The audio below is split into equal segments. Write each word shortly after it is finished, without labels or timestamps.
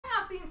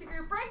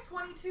group break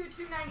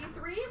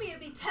 22-293 via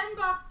the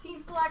 10-box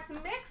team selects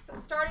mix,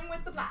 starting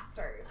with the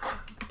blasters.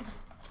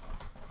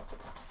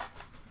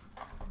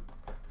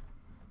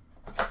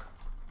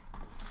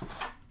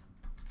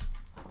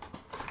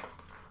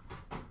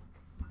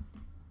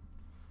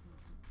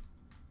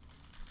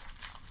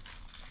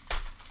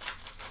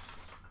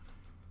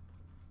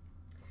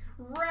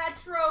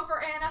 Retro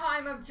for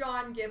Anaheim of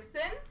John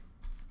Gibson.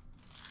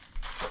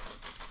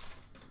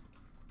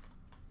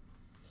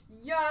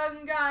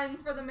 Young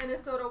Guns for the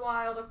Minnesota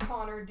Wild of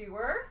Connor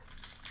Dewar.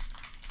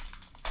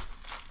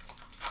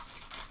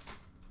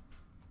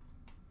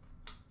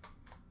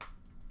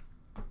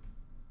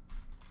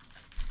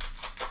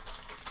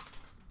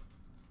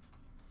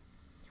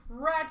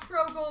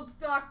 Retro Gold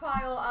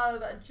Stockpile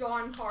of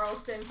John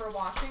Carlson for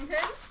Washington.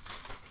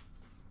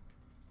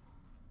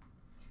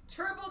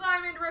 Triple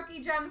Diamond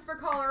Rookie Gems for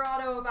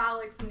Colorado of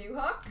Alex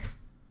Newhook.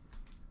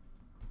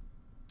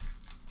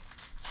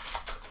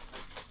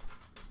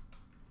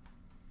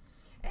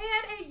 And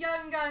a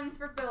Young Guns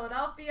for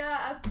Philadelphia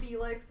of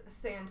Felix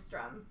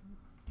Sandstrom.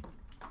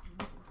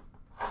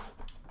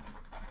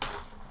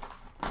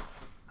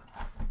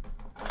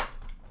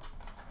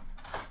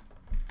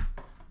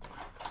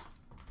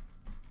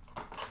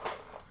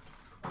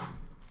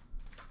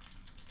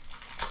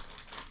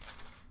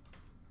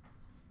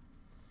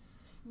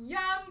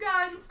 Young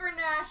Guns for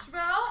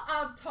Nashville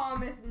of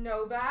Thomas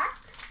Novak.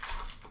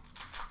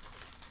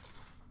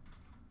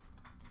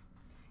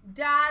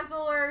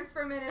 Dazzlers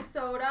for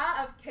Minnesota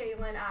of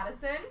Caitlin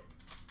Addison.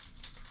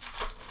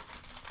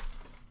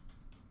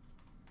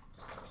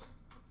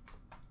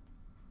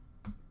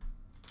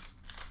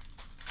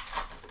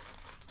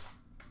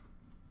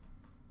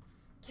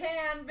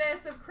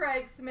 Canvas of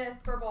Craig Smith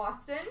for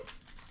Boston.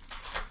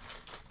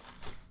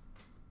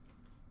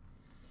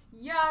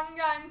 Young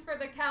Guns for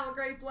the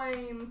Calgary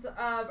Flames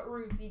of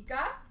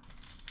Ruzicka.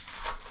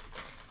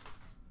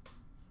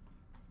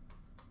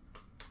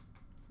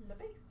 The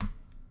base.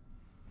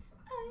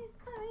 Ice,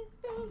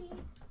 ice, baby.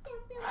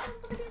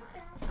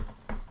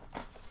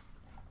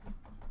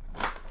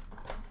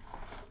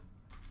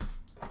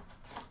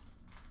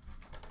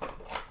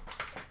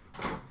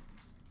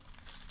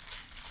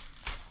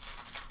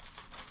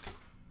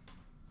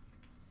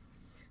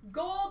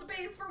 Gold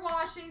base for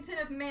Washington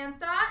of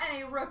Mantha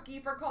and a rookie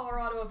for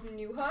Colorado of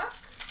Newhook.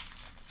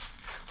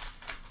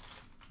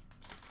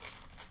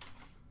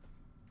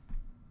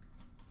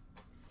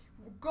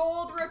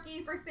 Gold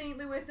rookie for St.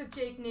 Louis of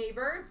Jake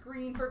Neighbors.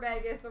 Green for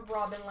Vegas of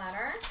Robin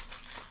Leonard.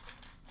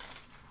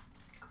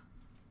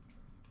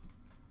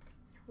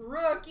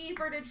 Rookie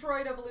for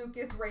Detroit of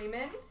Lucas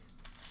Raymond.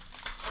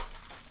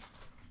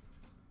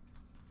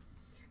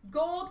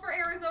 Gold for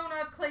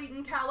Arizona of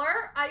Clayton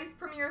Keller. Ice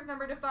Premiers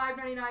number to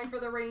 599 for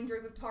the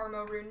Rangers of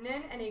Tarmo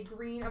Ruunanen. And a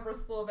green of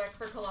Roslovic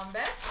for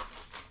Columbus.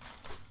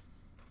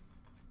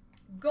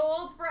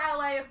 Gold for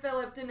LA of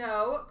Philip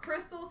Deneau.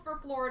 Crystals for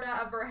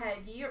Florida of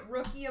Verhaeghe.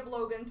 Rookie of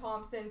Logan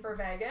Thompson for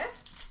Vegas.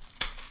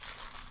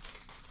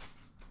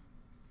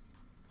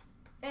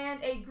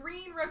 And a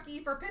green rookie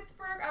for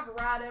Pittsburgh of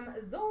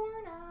Radim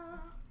Zorna.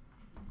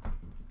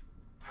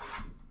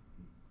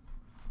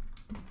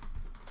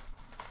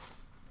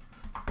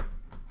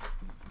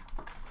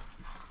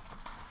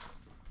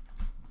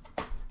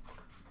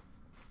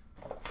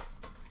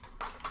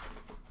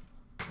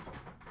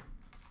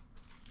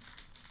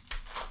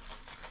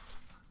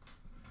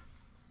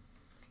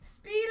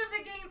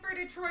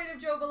 Detroit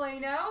of Joe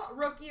Veleno.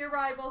 Rookie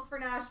arrivals for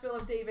Nashville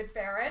of David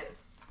Ferentz.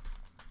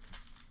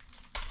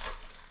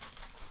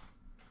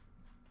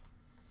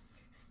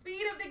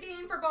 Speed of the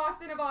game for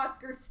Boston of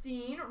Oscar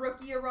Steen.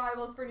 Rookie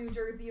arrivals for New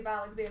Jersey of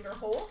Alexander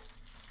Holt.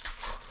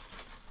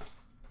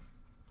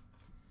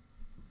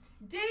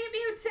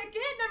 Debut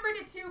ticket number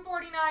to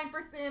 249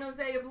 for San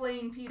Jose of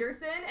Lane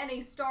Peterson. And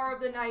a Star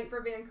of the Night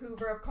for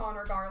Vancouver of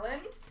Connor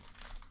Garland.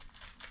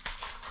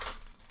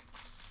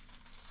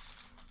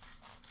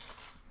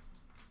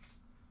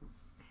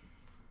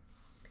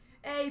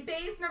 A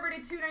base number to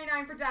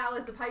 299 for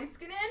Dallas of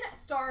Heiskanen.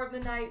 Star of the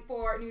Night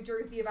for New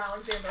Jersey of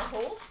Alexander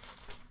Holt.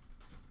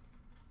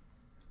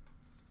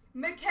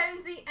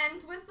 Mackenzie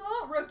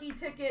Entwistle, rookie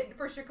ticket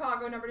for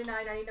Chicago number to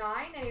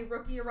 999. A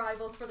rookie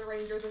arrivals for the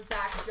Rangers of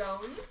Zach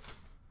Jones.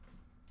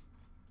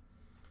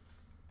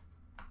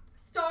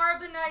 Star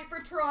of the Night for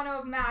Toronto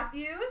of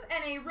Matthews.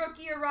 And a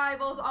rookie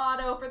arrivals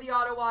auto for the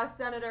Ottawa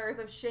Senators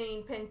of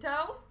Shane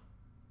Pinto.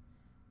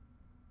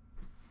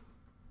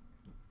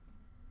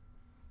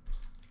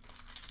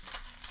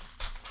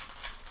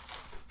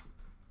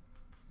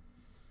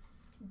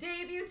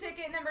 Debut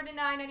ticket number to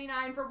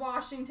 999 for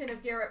Washington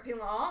of Garrett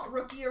Pilon.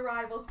 Rookie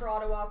arrivals for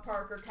Ottawa,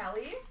 Parker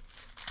Kelly.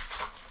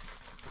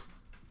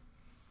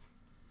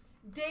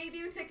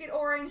 Debut ticket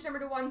orange number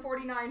to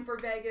 149 for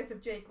Vegas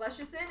of Jake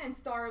Leschyshyn. And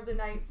Star of the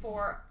Night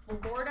for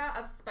Florida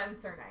of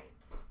Spencer Knight.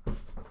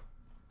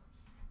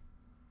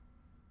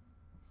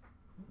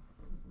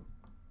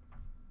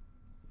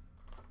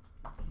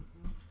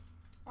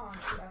 On to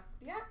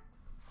SPX.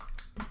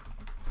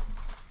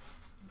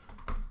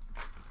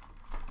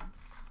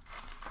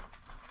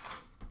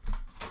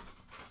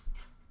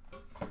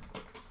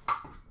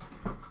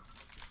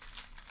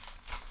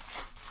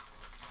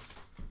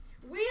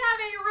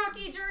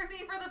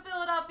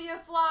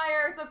 Philadelphia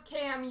Flyers of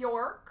Cam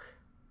York.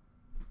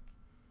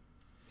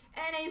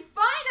 And a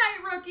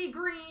finite rookie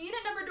green,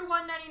 number to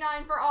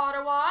 199 for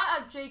Ottawa,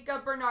 of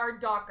Jacob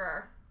Bernard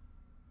Docker.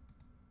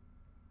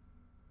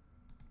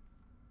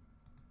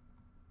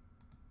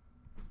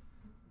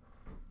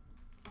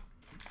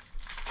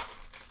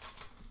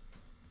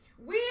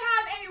 We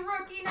have a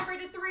rookie number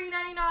to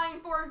 399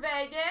 for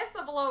Vegas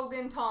of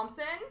Logan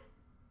Thompson.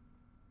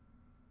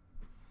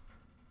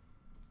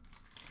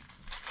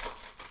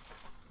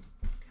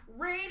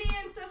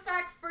 Radiance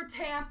Effects for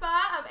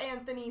Tampa of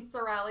Anthony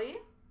Cirelli.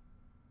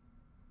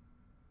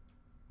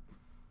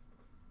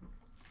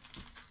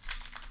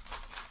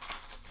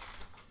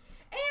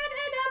 And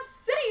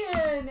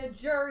an Obsidian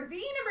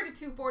jersey number to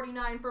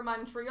 249 for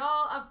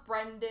Montreal of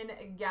Brendan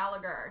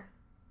Gallagher.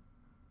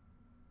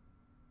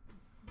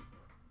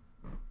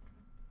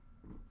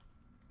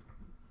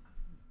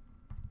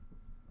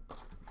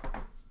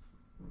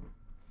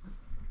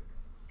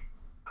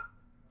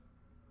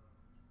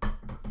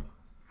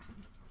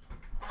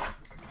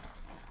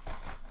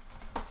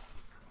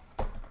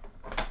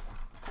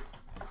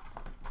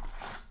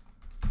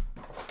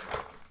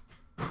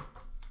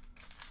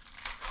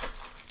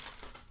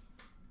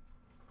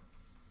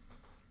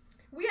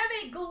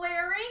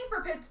 Glaring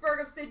for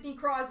Pittsburgh of Sidney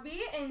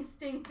Crosby,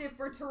 Instinctive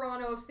for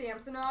Toronto of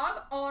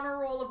Samsonov, Honor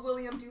Roll of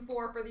William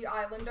Dufour for the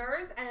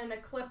Islanders, and an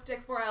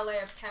Ecliptic for LA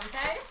of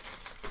Kempe.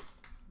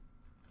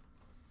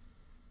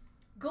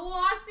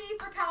 Glossy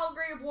for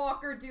Calgary of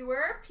Walker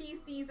Dewar,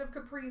 PCs of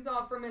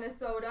Kaprizov for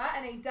Minnesota,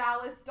 and a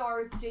Dallas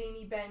Stars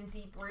Jamie Benn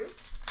Deep Root.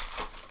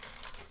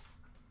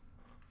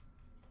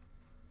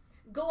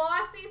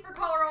 Glossy for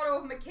Colorado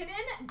of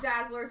McKinnon,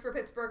 Dazzlers for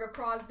Pittsburgh of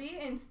Crosby,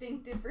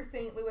 Instinctive for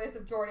St. Louis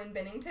of Jordan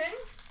Binnington.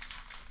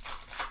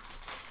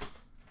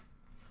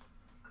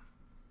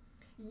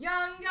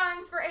 Young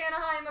Guns for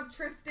Anaheim of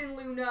Tristan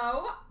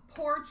Luneau,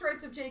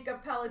 Portraits of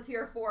Jacob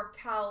Pelletier for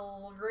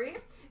Calgary,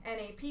 and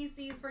a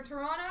PCs for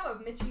Toronto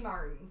of Mitchie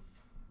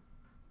Martins.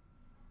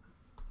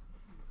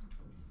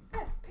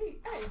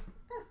 S-P-A,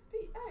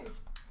 S-P-A.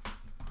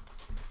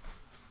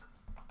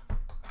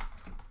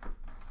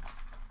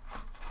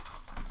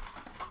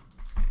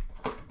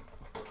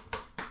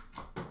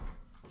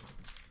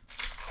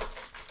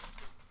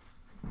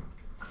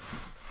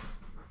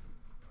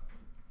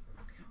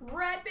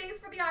 Red base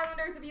for the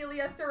Islanders of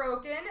Ilya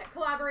Sorokin,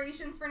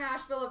 collaborations for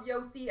Nashville of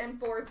Yossi and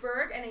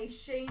Forsberg, and a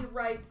Shane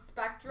Wright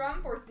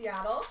Spectrum for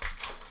Seattle.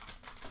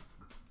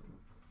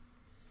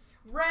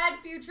 Red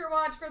Future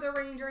Watch for the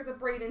Rangers of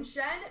Braden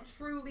Shen,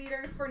 True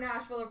Leaders for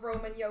Nashville of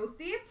Roman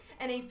Yossi,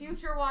 and a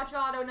Future Watch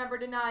auto number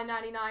to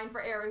 999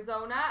 for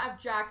Arizona of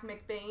Jack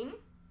McBain.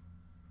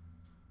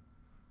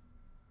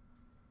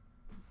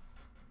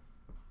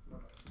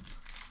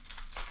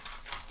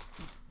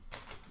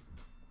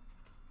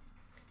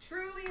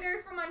 True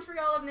Leaders for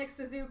Montreal of Nick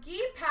Suzuki,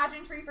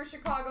 Pageantry for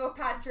Chicago of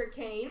Patrick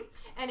Kane,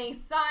 and a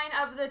Sign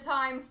of the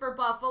Times for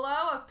Buffalo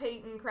of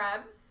Peyton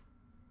Krebs.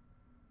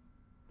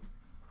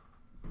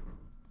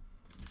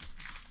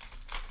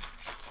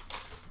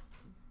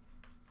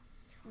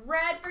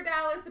 Red for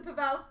Dallas of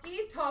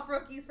Pavelski, Top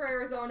Rookies for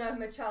Arizona of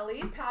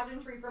Michelli,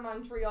 Pageantry for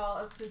Montreal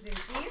of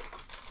Suzuki.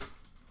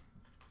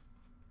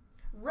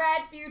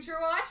 Red Future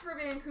Watch for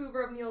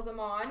Vancouver of Niels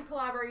Amon,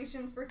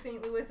 collaborations for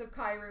St. Louis of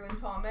Kyrou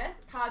and Thomas,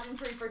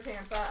 Pageantry for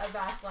Tampa of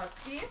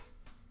Vasilevsky.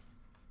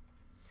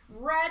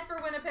 Red for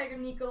Winnipeg of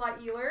Nikolai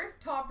Ehlers,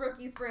 Top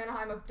Rookies for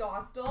Anaheim of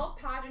Dostal,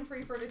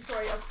 Pageantry for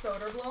Detroit of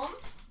Soderblom.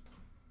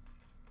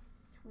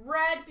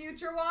 Red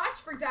Future Watch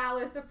for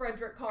Dallas of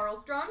Frederick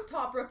Karlstrom,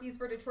 Top Rookies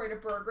for Detroit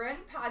of Berggren,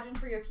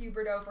 Pageantry of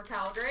Huberdeau for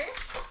Calgary.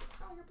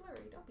 Oh, you're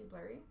blurry. Don't be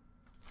blurry.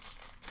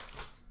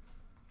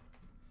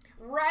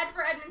 Red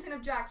for Edmonton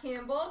of Jack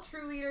Campbell,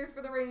 True Leaders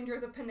for the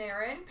Rangers of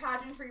Panarin,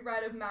 Pageantry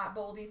Red of Matt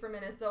Boldy for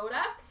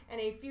Minnesota, and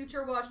a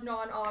Future Watch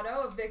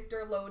non-auto of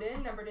Victor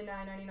Loden, number to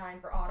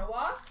 999 for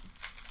Ottawa.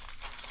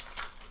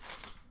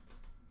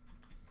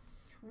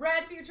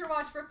 Red Future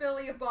Watch for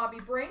Philly of Bobby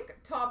Brink,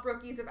 Top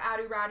Rookies of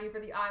Adu Radu for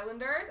the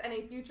Islanders, and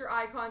a Future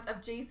Icons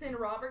of Jason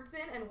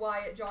Robertson and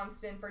Wyatt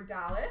Johnston for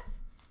Dallas,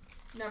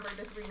 number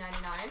to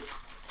 399.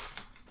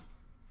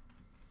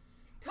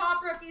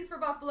 Top Rookies for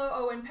Buffalo,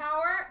 Owen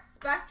Power,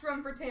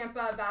 Spectrum for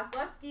Tampa,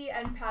 Vasilevsky,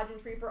 and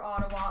Pageantry for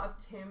Ottawa of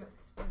Tim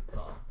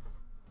Stützle.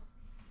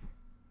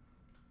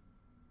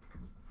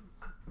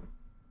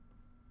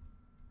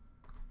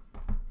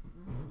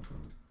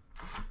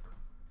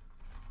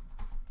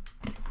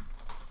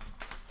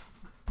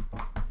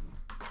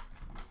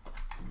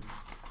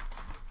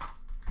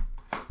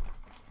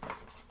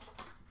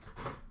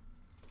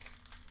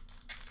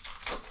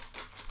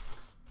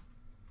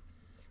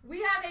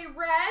 We have a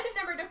red,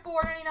 number to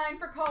 499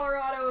 for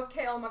Colorado of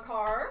Cale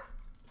Makar.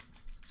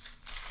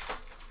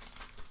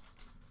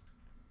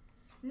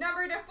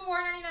 Number to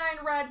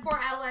 499 red for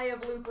LA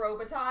of Luc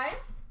Robitaille.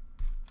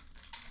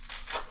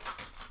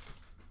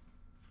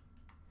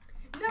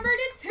 Number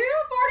to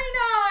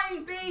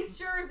 249 base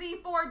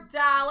jersey for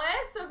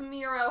Dallas of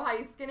Miro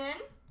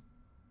Heiskanen.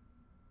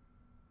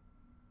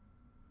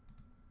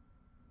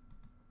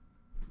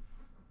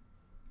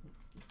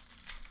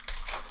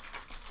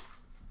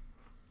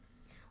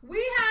 We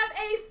have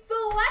a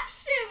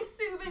Selection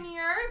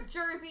Souvenirs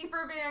jersey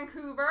for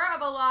Vancouver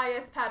of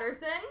Elias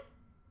Pettersson.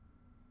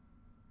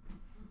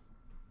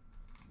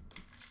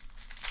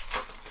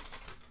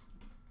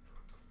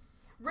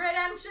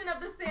 Redemption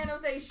of the San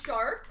Jose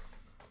Sharks.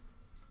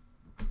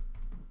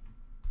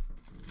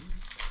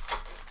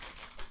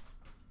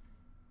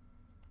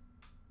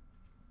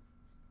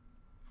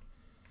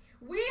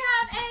 We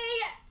have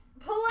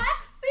a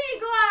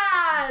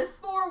plexiglass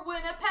for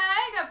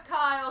Winnipeg of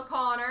Kyle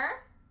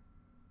Connor.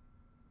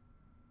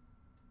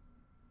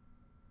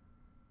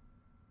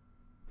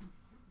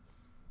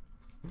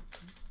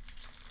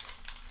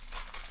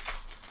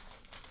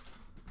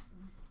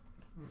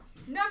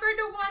 Number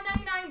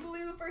 /199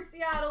 blue for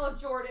Seattle of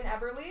Jordan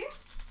Eberle.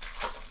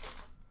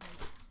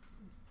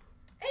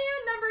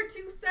 And number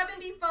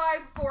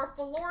 /275 for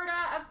Florida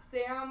of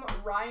Sam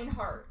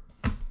Reinhart.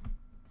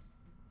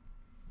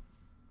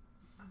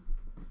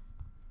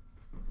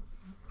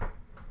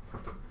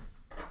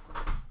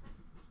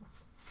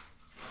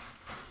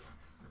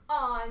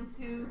 On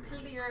to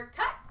Clear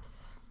Cut.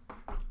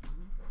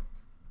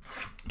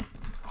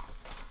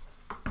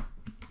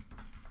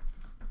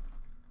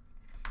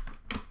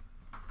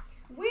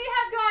 We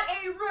have got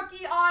a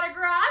rookie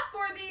autograph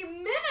for the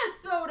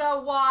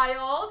Minnesota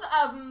Wild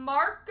of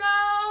Marco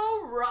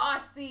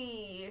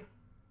Rossi.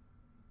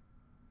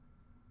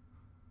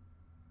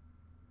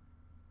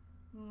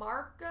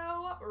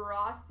 Marco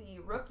Rossi,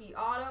 rookie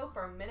auto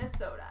for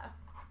Minnesota.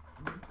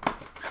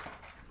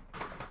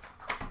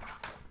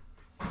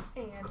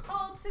 And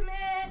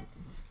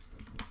Ultimates.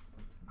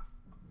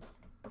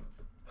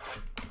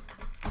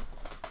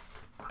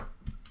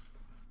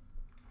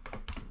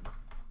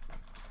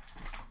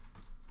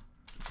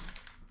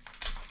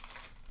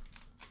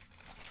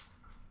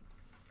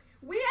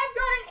 We have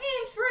got an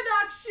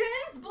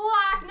Introductions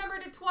black number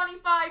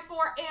 /25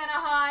 for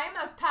Anaheim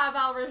of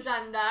Pavel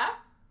Regenda.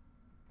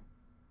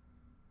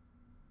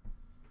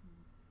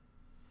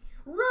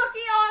 Rookie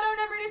auto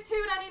number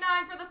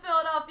 /299 for the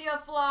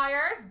Philadelphia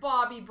Flyers,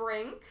 Bobby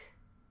Brink.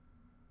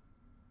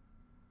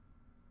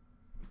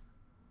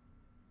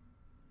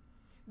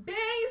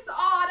 Base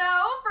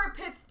auto for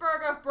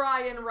Pittsburgh of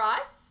Brian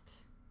Rust.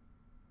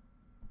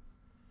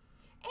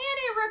 And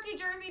a rookie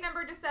jersey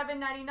number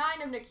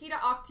 /799 of Nikita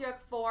Okhotyuk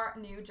for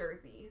New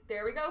Jersey.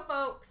 There we go,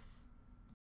 folks.